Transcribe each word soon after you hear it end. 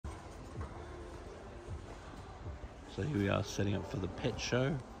So here we are setting up for the pet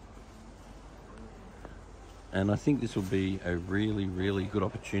show. And I think this will be a really, really good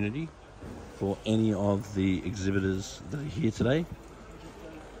opportunity for any of the exhibitors that are here today,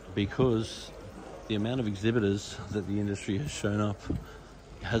 because the amount of exhibitors that the industry has shown up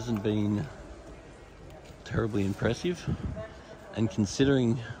hasn't been terribly impressive. And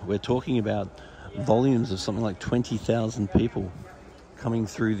considering we're talking about volumes of something like 20,000 people coming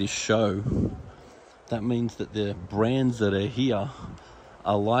through this show, that means that the brands that are here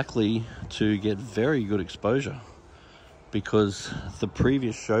are likely to get very good exposure, because the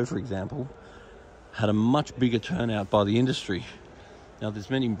previous show, for example, had a much bigger turnout by the industry. Now, there's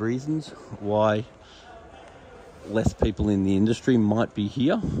many reasons why less people in the industry might be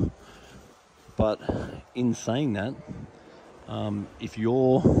here, but in saying that, if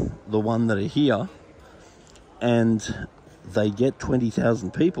you're the one that are here and they get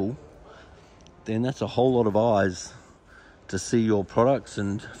 20,000 people, then that's a whole lot of eyes to see your products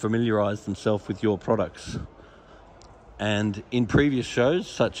and familiarize themselves with your products. And in previous shows,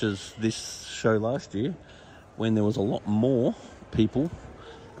 such as this show last year, when there was a lot more people,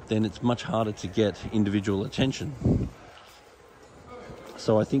 then it's much harder to get individual attention.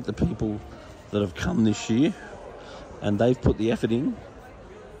 So I think the people that have come this year, and they've put the effort in,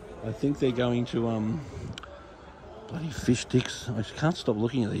 I think they're going to bloody fish sticks. I just can't stop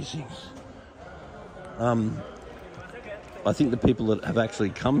looking at these things. I think the people that have actually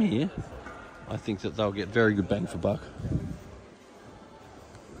come here, I think that they'll get very good bang for buck.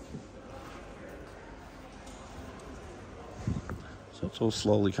 So it's all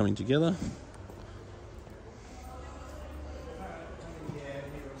slowly coming together.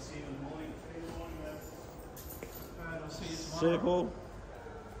 See you, Paul.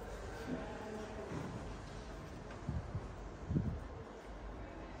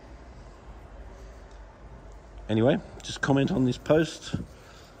 Anyway, just comment on this post.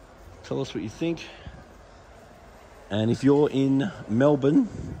 Tell us what you think. And if you're in Melbourne,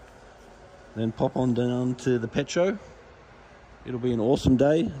 then pop on down to the pet show. It'll be an awesome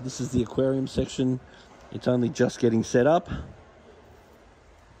day. This is the aquarium section. It's only just getting set up.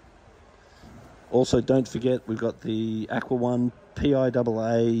 Also, don't forget, we've got the Aqua One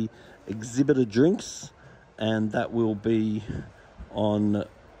PIAA exhibitor drinks, and that will be on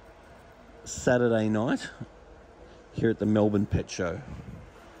Saturday night here at the Melbourne Pet Show.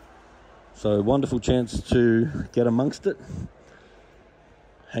 So, wonderful chance to get amongst it,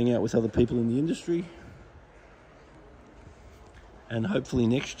 hang out with other people in the industry, and hopefully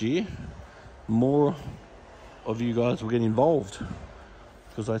next year more of you guys will get involved,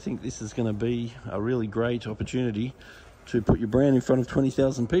 because I think this is going to be a really great opportunity to put your brand in front of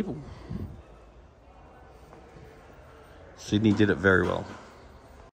 20,000 people. Sydney did it very well.